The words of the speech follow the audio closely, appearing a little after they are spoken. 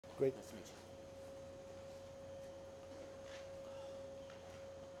great. Nice to meet you.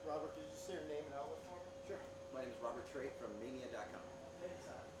 Robert, could you say your name and outlet for me? Sure. My name is Robert Trait from Mania.com.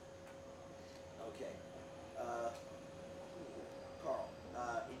 Okay. Carl,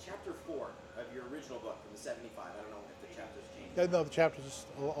 in chapter 4 of your original book from the 75, I don't know if the chapters changed. No, the chapters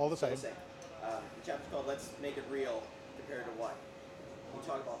are all the same. The chapter's called Let's Make It Real Compared to What? You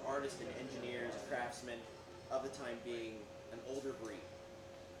talk about artists and engineers, craftsmen of the time being an older breed.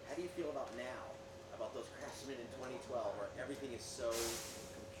 How do you feel about now, about those craftsmen in 2012 where everything is so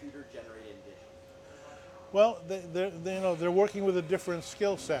computer-generated and digital? Well, they're working with a different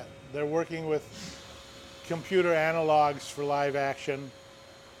skill set. They're working with computer analogs for live action,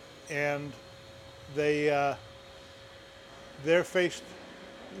 and they're faced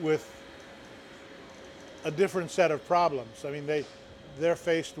with a different set of problems. I mean, they're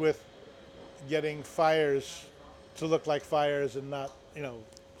faced with getting fires to look like fires and not,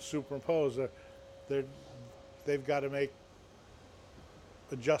 superimposed. They've got to make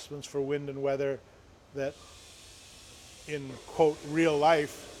adjustments for wind and weather that in, quote, real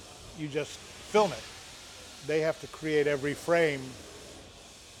life, you just film it. They have to create every frame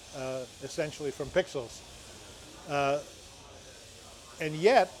essentially from pixels. And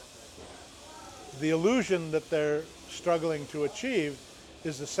yet, the illusion that they're struggling to achieve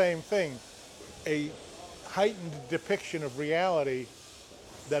is the same thing, a heightened depiction of reality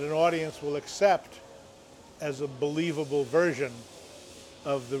that an audience will accept as a believable version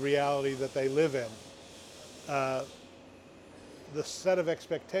of the reality that they live in. The set of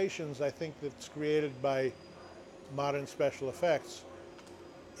expectations I think that's created by modern special effects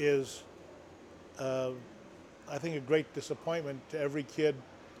is, I think, a great disappointment to every kid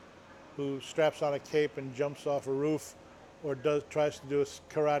who straps on a cape and jumps off a roof or tries to do a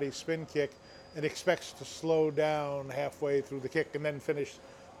karate spin kick and expects to slow down halfway through the kick and then finish.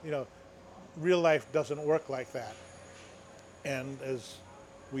 Real life doesn't work like that. And as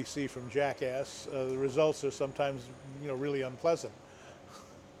we see from Jackass, the results are sometimes, really unpleasant.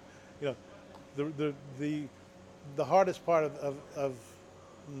 The hardest part of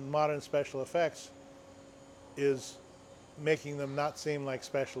modern special effects is making them not seem like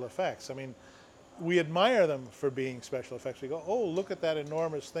special effects. I mean, we admire them for being special effects. We go, oh, look at that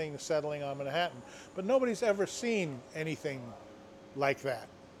enormous thing settling on Manhattan. But nobody's ever seen anything like that.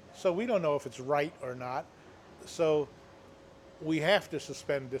 So we don't know if it's right or not. So we have to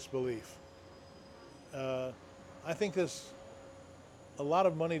suspend disbelief. I think there's a lot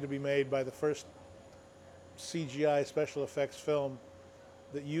of money to be made by the first CGI special effects film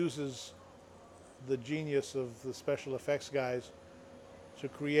that uses the genius of the special effects guys to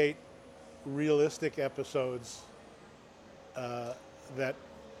create realistic episodes that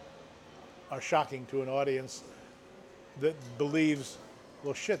are shocking to an audience that believes,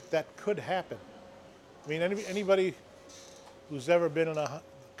 well, shit, that could happen. I mean, anybody who's ever been in a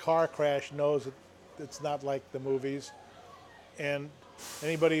car crash knows that it's not like the movies. And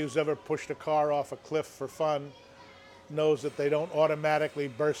anybody who's ever pushed a car off a cliff for fun knows that they don't automatically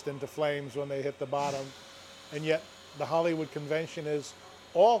burst into flames when they hit the bottom. And yet the Hollywood convention is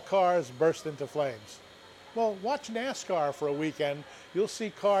all cars burst into flames. Well, watch NASCAR for a weekend. You'll see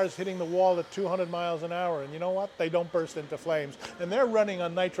cars hitting the wall at 200 miles an hour, and you know what? They don't burst into flames. And they're running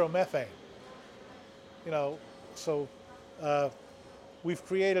on nitromethane. So we've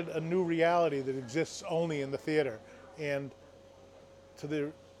created a new reality that exists only in the theater. And to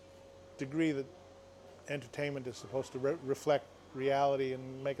the degree that entertainment is supposed to reflect reality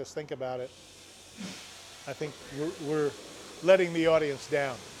and make us think about it, I think we're letting the audience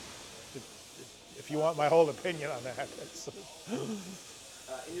down. If you want my whole opinion on that.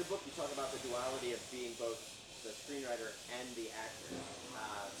 In your book, you talk about the duality of being both the screenwriter and the actor.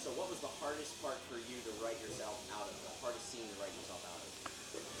 So what was the hardest part for you to write yourself out of, the hardest scene to write yourself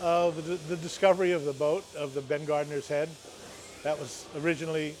out of? The discovery of the boat, of the Ben Gardner's head. That was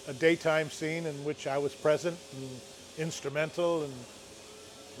originally a daytime scene in which I was present and instrumental and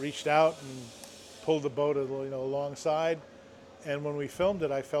reached out and pulled the boat alongside. And when we filmed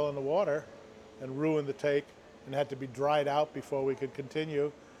it, I fell in the water and ruined the take and had to be dried out before we could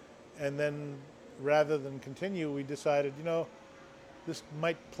continue. And then rather than continue, we decided, this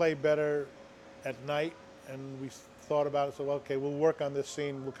might play better at night. And we thought about it, so okay, we'll work on this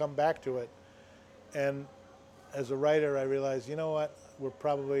scene, we'll come back to it. And as a writer, I realized, you know what, we're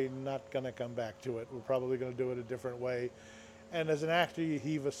probably not going to come back to it. We're probably going to do it a different way. And as an actor, you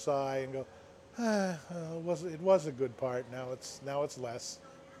heave a sigh and go, it was a good part. Now it's less.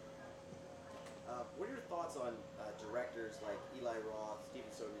 What are your thoughts on directors like Eli Roth,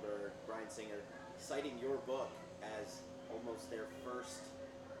 Steven Soderbergh, Bryan Singer, citing your book as almost their first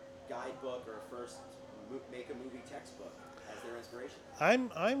guidebook or a first make a movie textbook as their inspiration?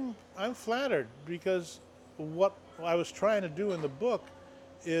 I'm flattered because what I was trying to do in the book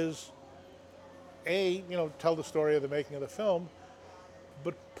is tell the story of the making of the film,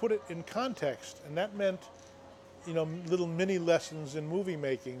 but put it in context, and that meant little mini lessons in movie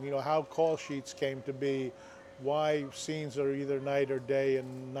making. How call sheets came to be, why scenes are either night or day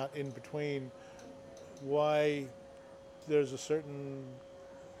and not in between, why there's a certain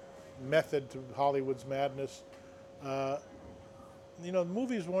method to Hollywood's madness.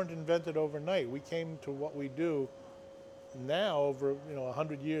 Movies weren't invented overnight. We came to what we do now over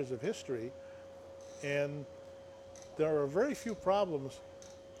 100 years of history, and there are very few problems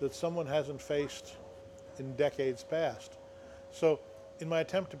that someone hasn't faced in decades past. So in my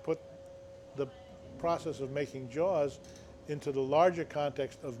attempt to put the process of making Jaws into the larger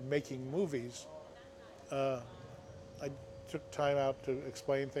context of making movies, I took time out to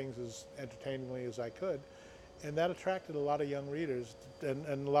explain things as entertainingly as I could, and that attracted a lot of young readers and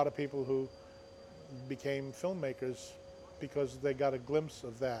a lot of people who became filmmakers because they got a glimpse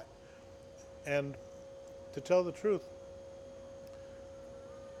of that. And to tell the truth,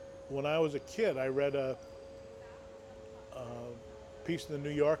 when I was a kid, I read a piece in the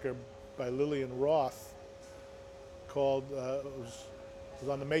New Yorker by Lillian Roth called, it was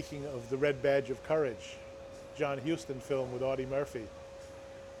on the making of The Red Badge of Courage, John Huston film with Audie Murphy.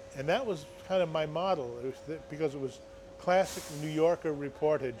 And that was kind of my model, because it was classic New Yorker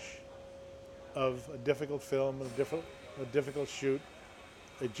reportage of a difficult film, a difficult shoot,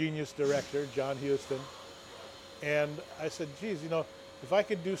 a genius director, John Huston. And I said, geez, if I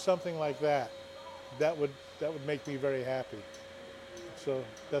could do something like that, that would make me very happy. So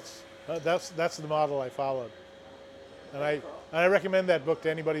that's the model I followed. And I recommend that book to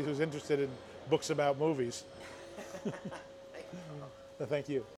anybody who's interested in books about movies. Thank you.